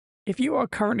If you are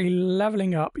currently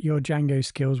leveling up your Django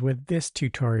skills with this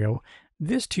tutorial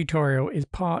is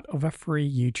part of a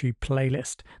free YouTube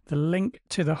playlist. The link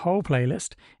to the whole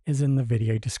playlist is in the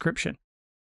video description.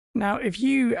 Now, if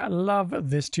you love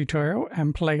this tutorial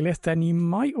and playlist, then you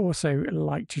might also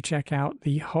like to check out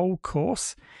the whole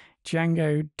course,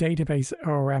 Django Database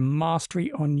ORM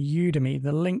Mastery on Udemy.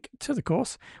 The link to the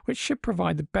course, which should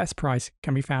provide the best price,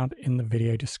 can be found in the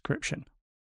video description.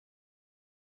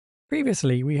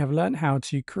 Previously, we have learned how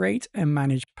to create and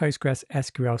manage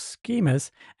PostgreSQL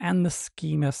schemas and the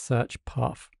schema search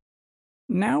path.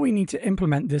 Now we need to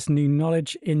implement this new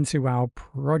knowledge into our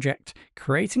project,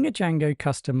 creating a Django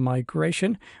custom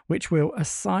migration, which will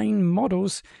assign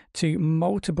models to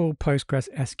multiple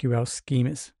PostgreSQL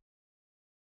schemas.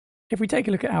 If we take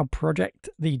a look at our project,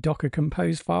 the Docker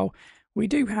Compose file, we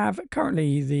do have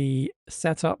currently the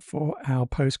setup for our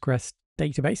Postgres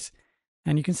database.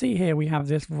 And you can see here we have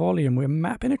this volume. We're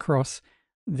mapping across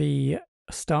the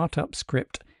startup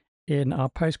script in our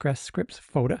Postgres scripts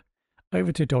folder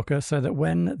over to Docker so that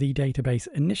when the database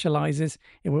initializes,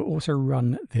 it will also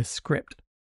run this script.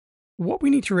 What we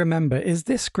need to remember is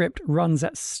this script runs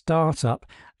at startup.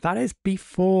 That is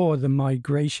before the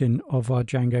migration of our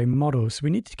Django models. So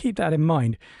we need to keep that in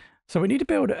mind. So we need to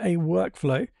build a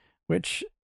workflow which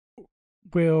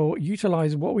will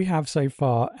utilize what we have so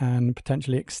far and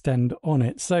potentially extend on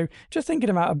it. So just thinking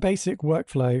about a basic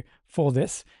workflow for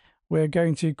this, we're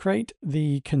going to create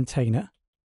the container.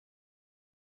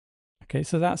 Okay,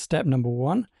 so that's step number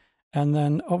one. And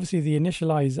then obviously the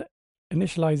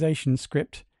initialization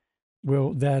script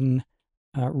will then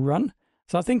run.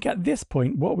 So I think at this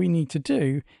point, what we need to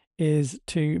do is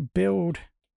to build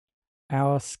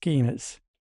our schemas.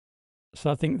 So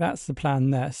I think that's the plan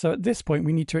there. So at this point,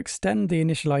 we need to extend the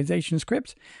initialization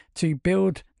script to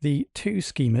build the two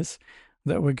schemas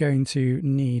that we're going to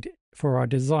need for our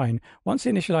design. Once the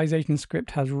initialization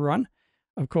script has run,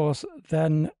 of course,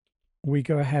 then we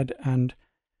go ahead and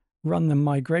run the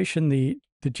migration, the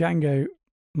Django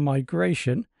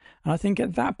migration. And I think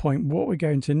at that point, what we're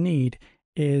going to need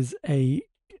is a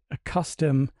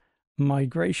custom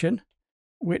migration,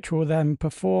 which will then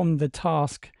perform the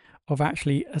task of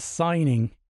actually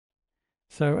assigning.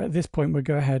 So at this point, we'll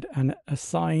go ahead and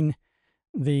assign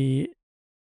the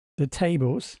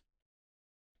tables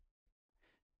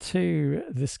to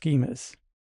the schemas.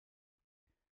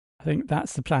 I think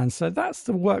that's the plan. So that's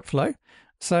the workflow.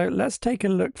 So let's take a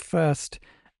look first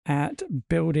at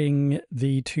building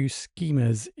the two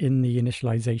schemas in the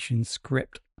initialization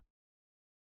script.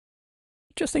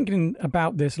 Just thinking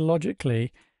about this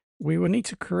logically, we will need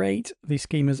to create the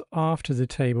schemas after the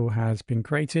table has been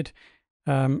created.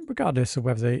 Regardless of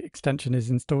whether the extension is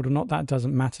installed or not, that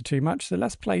doesn't matter too much. So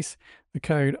let's place the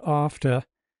code after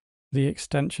the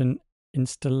extension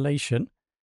installation.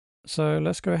 So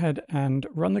let's go ahead and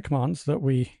run the commands that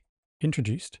we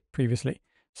introduced previously.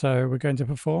 So we're going to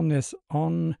perform this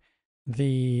on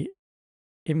the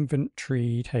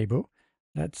inventory table.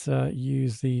 Let's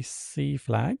use the C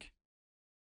flag.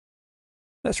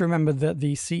 Let's remember that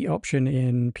the C option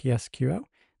in PSQL,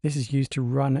 this is used to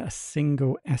run a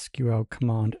single SQL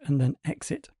command and then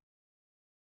exit.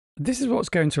 This is what's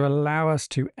going to allow us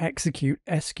to execute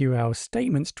SQL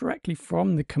statements directly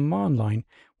from the command line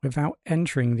without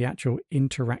entering the actual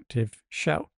interactive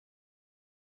shell.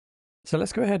 So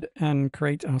let's go ahead and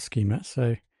create our schema.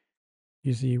 So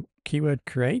use the keyword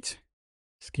create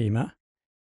schema,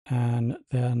 and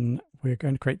then we're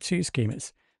going to create two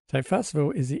schemas. So first of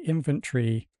all is the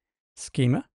inventory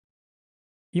schema.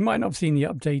 You might not have seen the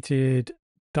updated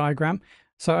diagram.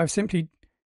 So I've simply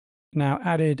now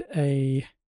added a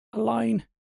line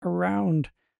around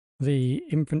the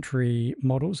inventory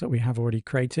models that we have already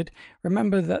created.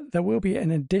 Remember that there will be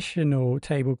an additional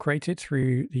table created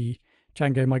through the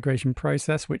Django migration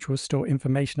process, which will store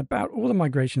information about all the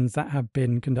migrations that have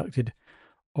been conducted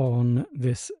on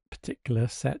this particular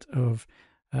set of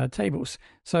tables.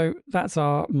 So that's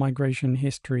our migration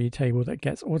history table that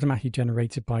gets automatically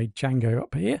generated by Django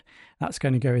up here. That's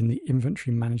going to go in the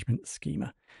inventory management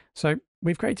schema. So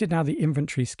we've created now the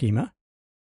inventory schema.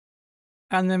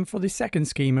 And then for the second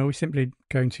schema, we're simply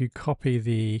going to copy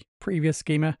the previous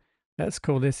schema. Let's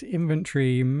call this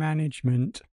inventory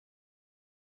management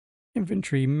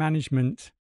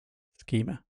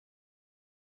schema.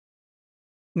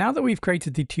 Now that we've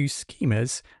created the two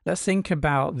schemas, let's think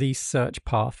about the search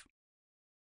path.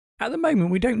 At the moment,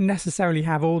 we don't necessarily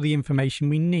have all the information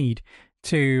we need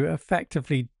to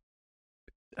effectively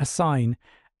assign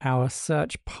our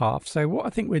search path. So what I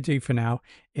think we'll do for now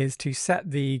is to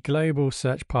set the global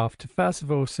search path to first of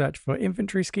all search for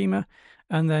inventory schema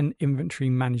and then inventory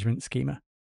management schema.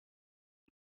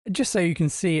 just so you can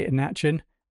see it in action.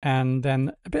 And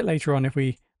then a bit later on, if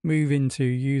we move into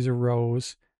user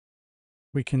roles,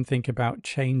 we can think about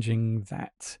changing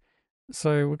that.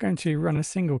 So we're going to run a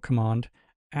single command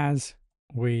as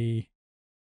we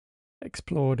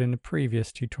explored in the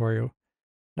previous tutorial.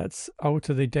 Let's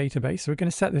alter the database. So we're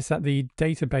going to set this at the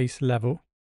database level.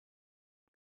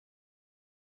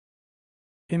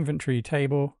 Inventory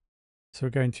table. So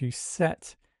we're going to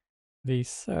set the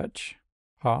search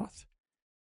path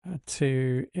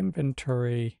to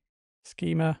inventory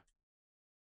schema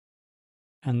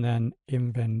and then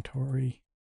inventory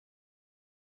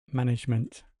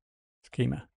management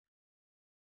schema.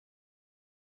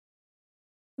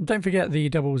 Don't forget the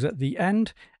doubles at the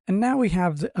end. And now we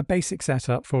have a basic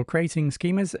setup for creating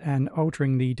schemas and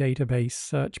altering the database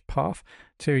search path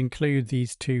to include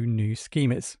these two new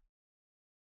schemas.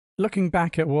 Looking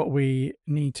back at what we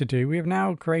need to do, we have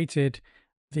now created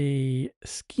the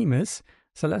schemas.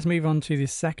 So let's move on to the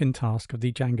second task of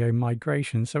the Django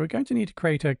migration. So we're going to need to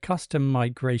create a custom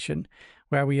migration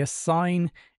where we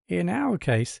assign, in our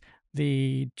case,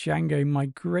 the Django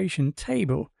migration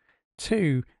table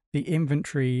to the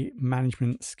inventory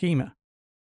management schema.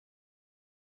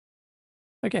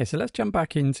 Okay, so let's jump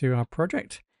back into our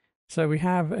project. So we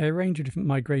have a range of different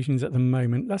migrations at the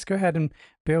moment. Let's go ahead and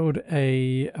build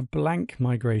a blank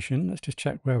migration. Let's just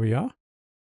check where we are.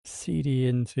 CD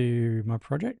into my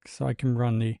project so I can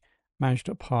run the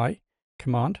manage.py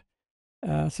command.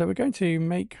 So we're going to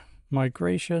make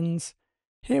migrations.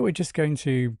 Here we're just going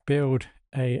to build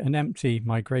an empty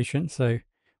migration. So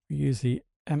we use the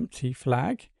empty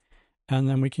flag and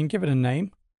then we can give it a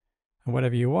name and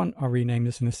whatever you want. I'll rename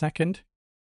this in a second.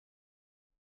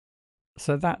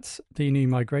 So that's the new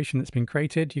migration that's been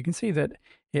created. You can see that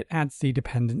it adds the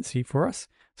dependency for us.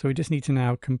 So we just need to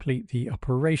now complete the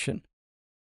operation.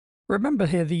 Remember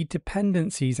here, the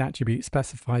dependencies attribute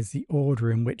specifies the order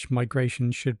in which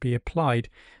migration should be applied.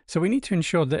 So we need to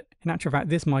ensure that in actual fact,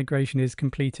 this migration is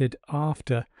completed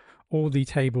after all the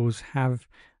tables have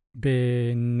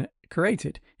been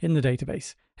created in the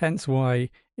database. Hence why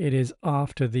it is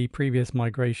after the previous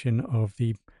migration of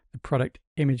the product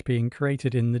image being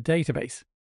created in the database.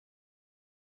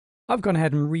 I've gone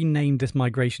ahead and renamed this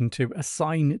migration to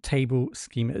assign table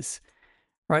schemas.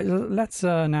 Right, let's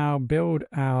now build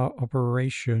our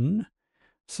operation.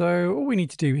 So all we need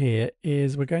to do here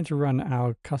is we're going to run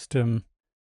our custom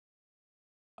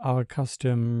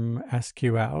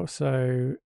SQL.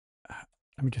 So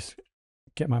let me just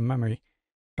get my memory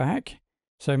back.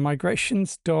 So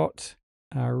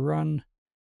migrations.run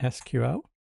SQL.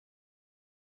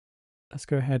 Let's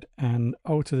go ahead and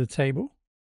alter the table.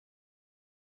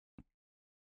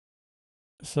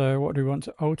 So what do we want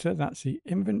to alter? That's the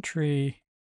inventory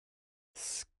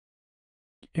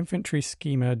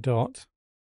schema dot.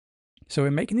 So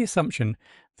we're making the assumption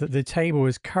that the table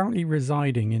is currently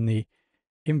residing in the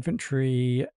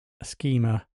inventory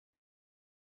schema,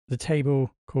 the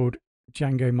table called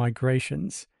Django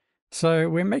migrations. So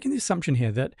we're making the assumption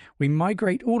here that we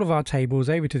migrate all of our tables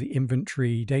over to the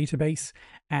inventory database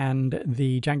and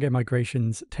the Django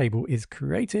migrations table is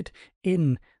created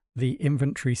in the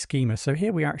inventory schema. So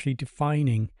here we are actually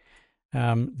defining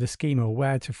the schema,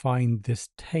 where to find this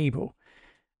table.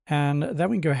 And then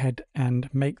we can go ahead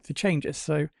and make the changes.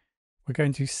 So we're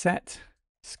going to set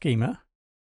schema,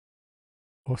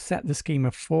 or set the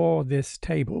schema for this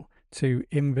table to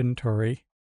inventory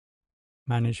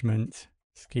management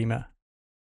schema.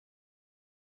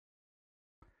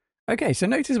 Okay, so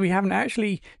notice we haven't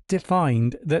actually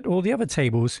defined that all the other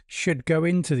tables should go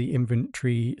into the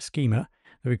inventory schema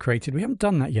that we created. We haven't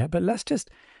done that yet, but let's just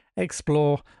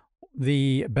explore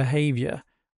the behavior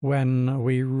when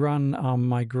we run our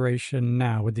migration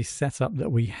now with the setup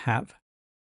that we have.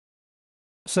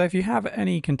 So if you have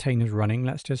any containers running,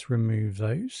 let's just remove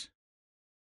those.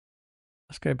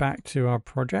 Let's go back to our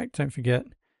project. Don't forget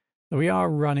that we are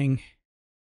running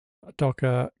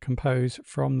Docker compose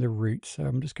from the root. So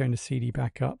I'm just going to CD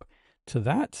back up to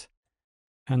that.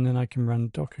 And then I can run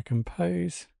Docker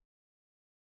compose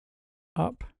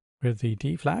up with the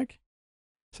D flag.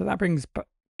 So that brings back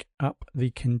up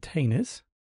the containers.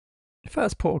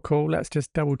 First port of call, let's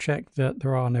just double check that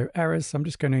there are no errors. So I'm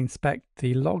just going to inspect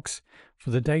the logs for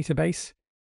the database.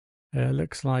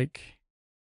 Looks like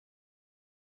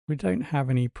we don't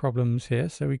have any problems here.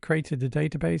 So we created the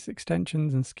database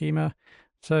extensions and schema.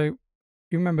 So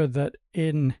you remember that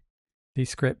in the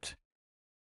script,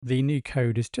 the new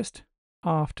code is just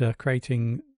after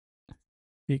creating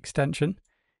the extension.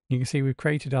 You can see we've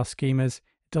created our schemas.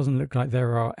 It doesn't look like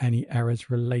there are any errors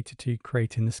related to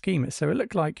creating the schema. So it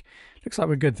looks like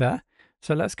we're good there.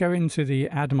 So let's go into the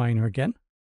add miner again.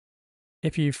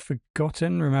 If you've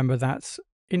forgotten, remember that's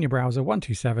in your browser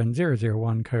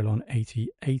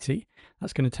 127.001:8080.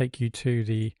 That's going to take you to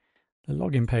the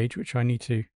login page, which I need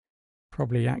to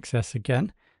probably access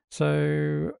again.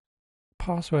 So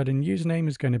password and username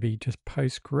is going to be just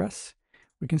Postgres.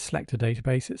 We can select a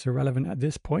database. It's irrelevant at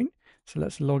this point. So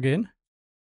let's log in,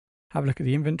 have a look at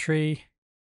the inventory.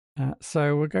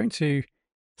 So we're going to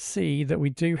see that we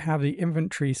do have the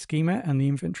inventory schema and the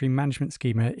inventory management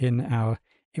schema in our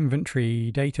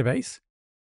inventory database.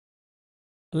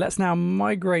 Let's now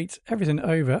migrate everything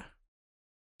over.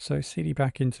 So cd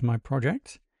back into my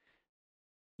project.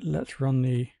 Let's run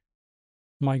the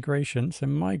migration. So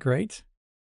migrate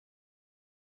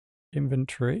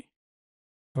inventory.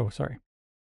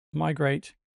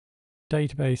 Migrate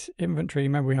database inventory.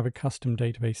 Remember, we have a custom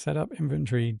database setup,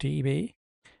 inventory DB,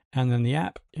 and then the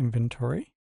app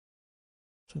inventory.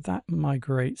 So that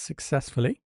migrates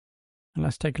successfully. And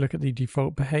let's take a look at the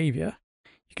default behavior.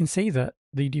 You can see that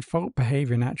the default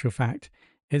behavior in actual fact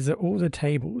is that all the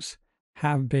tables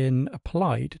have been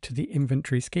applied to the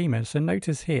inventory schema. So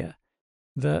notice here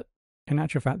that in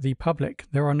actual fact, the public,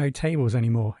 there are no tables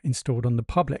anymore installed on the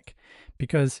public,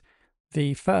 because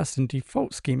the first and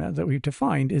default schema that we've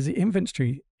defined is the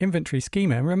inventory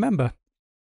schema. And remember,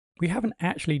 we haven't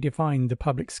actually defined the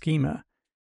public schema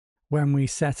when we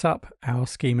set up our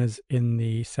schemas in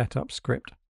the setup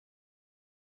script.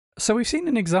 So we've seen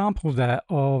an example there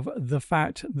of the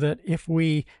fact that if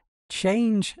we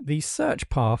change the search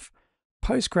path,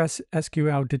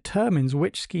 PostgreSQL determines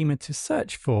which schema to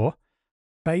search for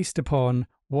based upon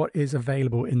what is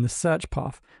available in the search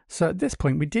path. So at this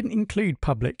point, we didn't include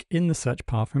public in the search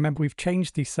path. Remember, we've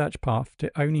changed the search path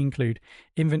to only include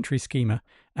inventory schema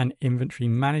and inventory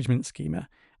management schema.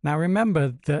 Now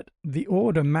remember that the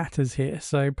order matters here.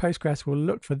 So Postgres will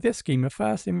look for this schema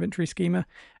first, inventory schema,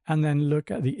 and then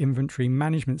look at the inventory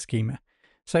management schema.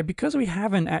 So because we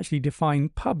haven't actually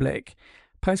defined public,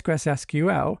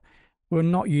 PostgreSQL will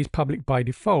not use public by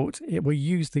default. It will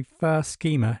use the first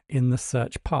schema in the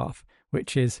search path,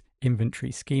 which is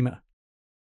inventory schema.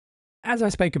 As I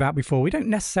spoke about before, we don't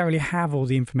necessarily have all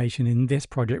the information in this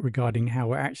project regarding how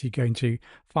we're actually going to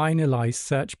finalize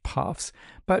search paths.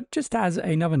 But just as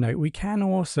another note, we can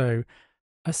also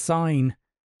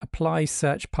apply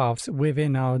search paths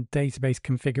within our database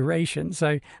configuration.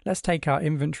 So let's take our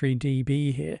inventory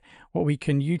DB here. What we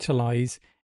can utilize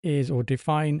is, or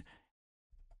define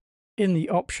in the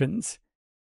options,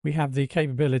 we have the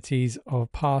capabilities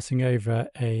of passing over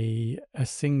a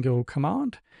single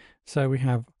command. So we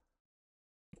have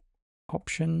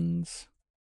options,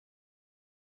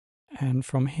 and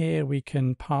from here we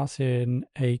can pass in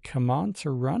a command to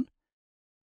run.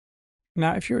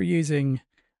 Now, if you're using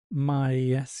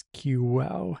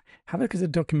MySQL, have a look at the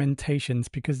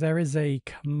documentations, because there is a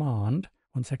command.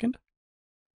 One second.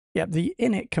 Yep, the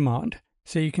init command.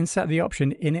 So you can set the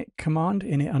option init command,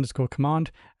 init_command,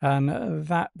 and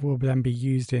that will then be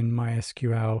used in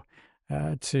MySQL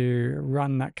to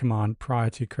run that command prior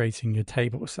to creating your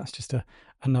table. So that's just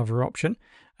another option.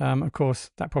 Of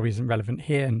course, that probably isn't relevant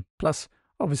here. And plus,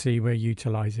 obviously, we're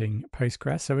utilizing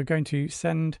Postgres. So we're going to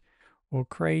send or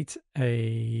create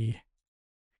a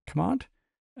command.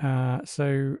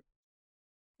 So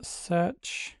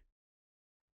search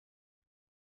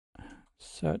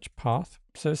path.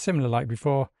 So similar like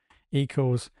before,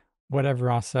 equals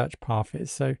whatever our search path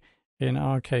is. So in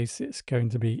our case, it's going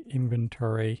to be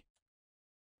inventory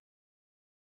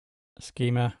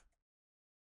schema,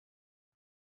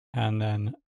 and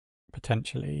then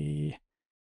potentially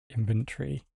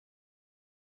inventory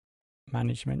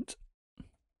management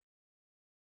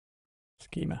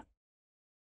schema.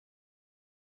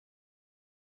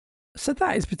 So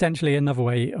that is potentially another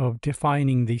way of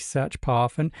defining the search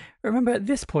path. And remember, at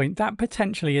this point, that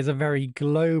potentially is a very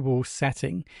global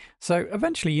setting. So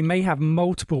eventually you may have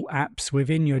multiple apps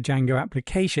within your Django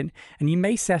application, and you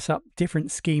may set up different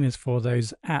schemas for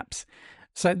those apps.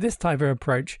 So this type of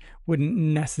approach wouldn't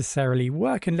necessarily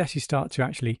work unless you start to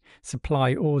actually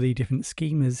supply all the different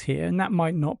schemas here. And that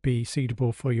might not be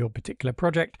suitable for your particular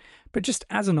project, but just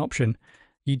as an option,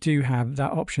 you do have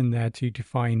that option there to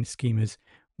define schemas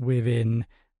within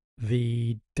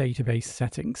the database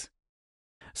settings.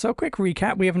 So a quick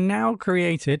recap, we have now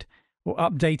created or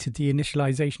updated the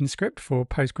initialization script for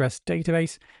Postgres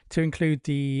database to include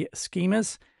the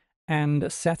schemas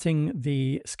and setting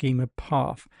the schema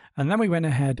path. And then we went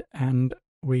ahead and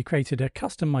we created a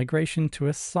custom migration to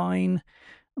assign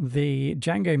the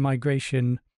Django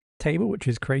migration table, which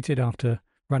is created after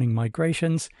running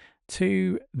migrations,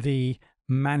 to the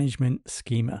management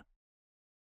schema.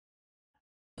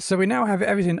 So we now have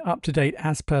everything up to date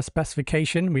as per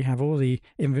specification. We have all the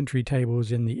inventory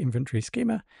tables in the inventory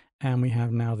schema, and we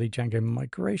have now the Django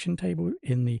migration table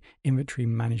in the inventory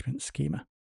management schema.